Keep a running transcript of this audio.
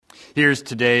Here's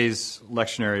today's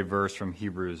lectionary verse from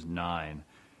Hebrews 9.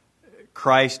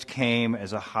 Christ came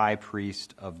as a high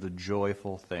priest of the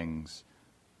joyful things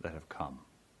that have come.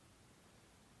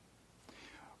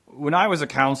 When I was a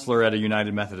counselor at a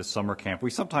United Methodist summer camp, we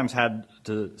sometimes had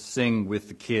to sing with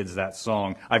the kids that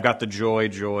song, I've got the joy,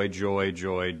 joy, joy,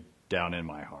 joy down in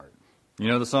my heart. You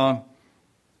know the song?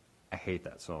 I hate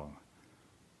that song,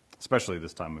 especially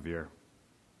this time of year,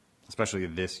 especially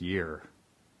this year.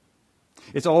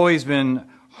 It's always been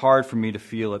hard for me to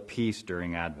feel at peace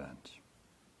during Advent.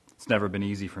 It's never been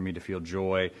easy for me to feel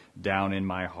joy down in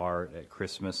my heart at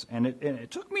Christmas, and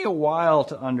it took me a while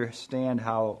to understand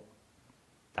how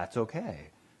that's okay.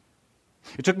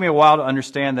 It took me a while to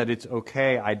understand that it's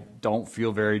okay I don't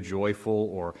feel very joyful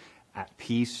or at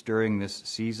peace during this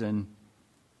season,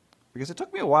 because it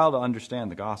took me a while to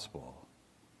understand the gospel.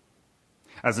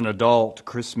 As an adult,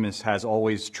 Christmas has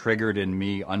always triggered in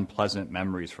me unpleasant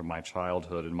memories from my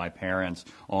childhood and my parents'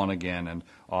 on-again and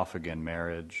off-again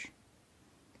marriage.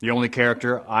 The only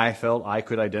character I felt I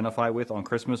could identify with on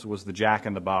Christmas was the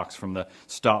Jack-in-the-Box from the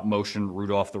stop-motion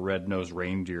Rudolph the Red-Nosed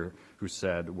Reindeer who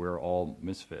said, "We're all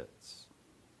misfits."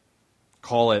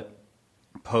 Call it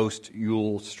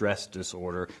post-Yule stress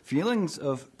disorder. Feelings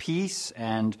of peace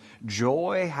and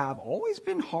joy have always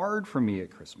been hard for me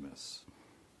at Christmas.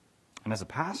 And as a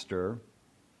pastor,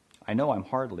 I know I'm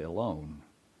hardly alone.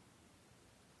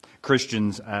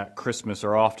 Christians at Christmas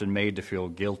are often made to feel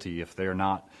guilty if they're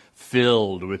not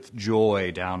filled with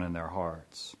joy down in their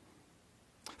hearts.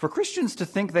 For Christians to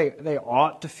think they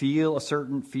ought to feel a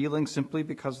certain feeling simply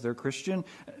because they're Christian,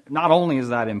 not only is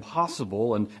that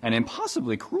impossible and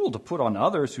impossibly cruel to put on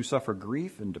others who suffer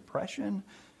grief and depression,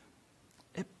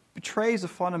 it betrays a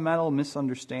fundamental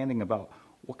misunderstanding about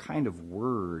what kind of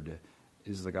word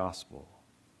is the gospel.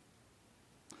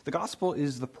 The gospel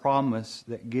is the promise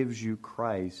that gives you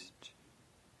Christ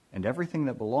and everything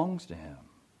that belongs to him.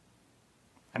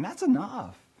 And that's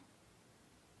enough.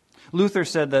 Luther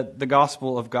said that the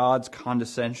gospel of God's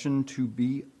condescension to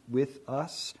be with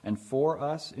us and for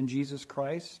us in Jesus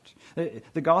Christ,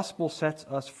 the gospel sets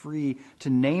us free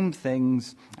to name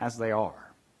things as they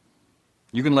are.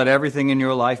 You can let everything in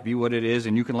your life be what it is,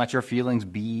 and you can let your feelings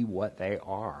be what they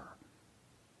are.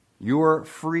 You're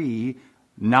free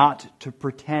not to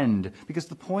pretend, because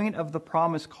the point of the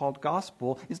promise called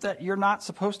gospel is that you're not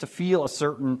supposed to feel a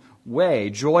certain way,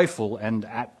 joyful and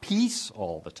at peace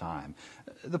all the time.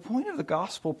 The point of the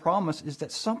gospel promise is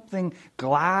that something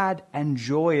glad and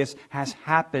joyous has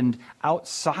happened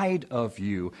outside of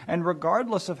you. And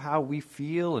regardless of how we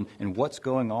feel and what's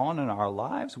going on in our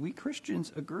lives, we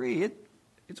Christians agree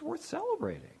it's worth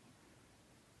celebrating.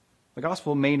 The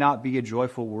gospel may not be a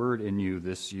joyful word in you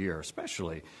this year,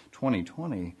 especially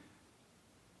 2020,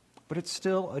 but it's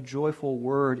still a joyful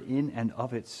word in and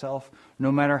of itself,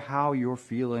 no matter how you're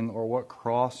feeling or what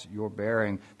cross you're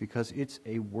bearing, because it's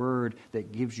a word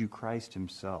that gives you Christ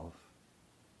himself.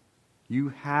 You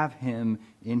have him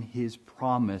in his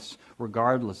promise,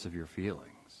 regardless of your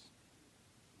feelings.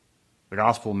 The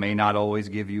gospel may not always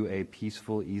give you a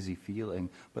peaceful, easy feeling,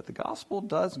 but the gospel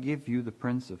does give you the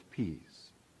Prince of Peace,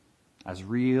 as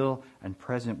real and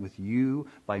present with you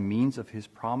by means of his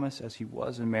promise as he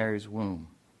was in Mary's womb.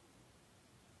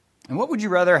 And what would you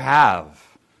rather have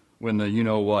when the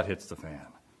you-know-what hits the fan?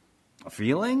 A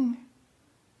feeling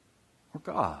or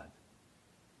God?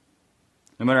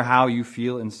 No matter how you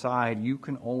feel inside, you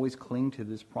can always cling to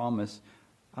this promise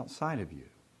outside of you.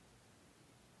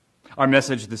 Our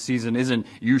message this season isn't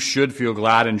you should feel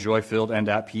glad and joy-filled and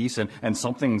at peace, and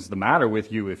something's the matter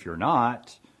with you if you're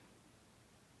not.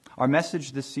 Our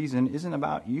message this season isn't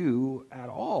about you at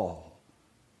all.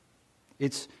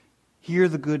 It's hear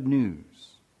the good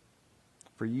news.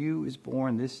 For you is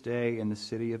born this day in the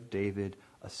city of David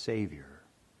a Savior,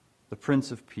 the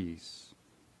Prince of Peace,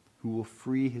 who will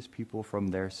free his people from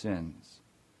their sins.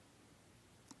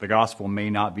 The gospel may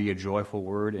not be a joyful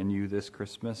word in you this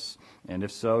Christmas, and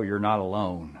if so, you're not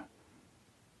alone.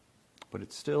 But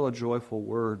it's still a joyful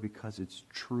word because it's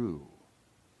true.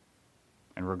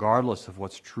 And regardless of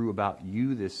what's true about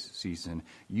you this season,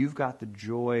 you've got the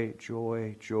joy,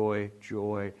 joy, joy,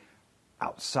 joy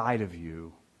outside of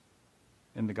you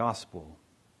in the gospel.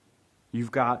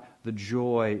 You've got the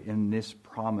joy in this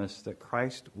promise that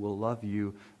Christ will love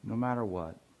you no matter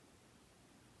what.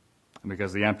 And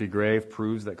because the empty grave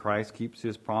proves that Christ keeps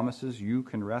his promises, you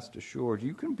can rest assured.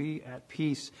 You can be at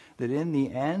peace that in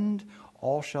the end,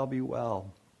 all shall be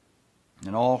well.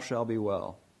 And all shall be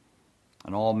well.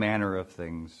 And all manner of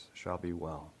things shall be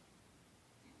well.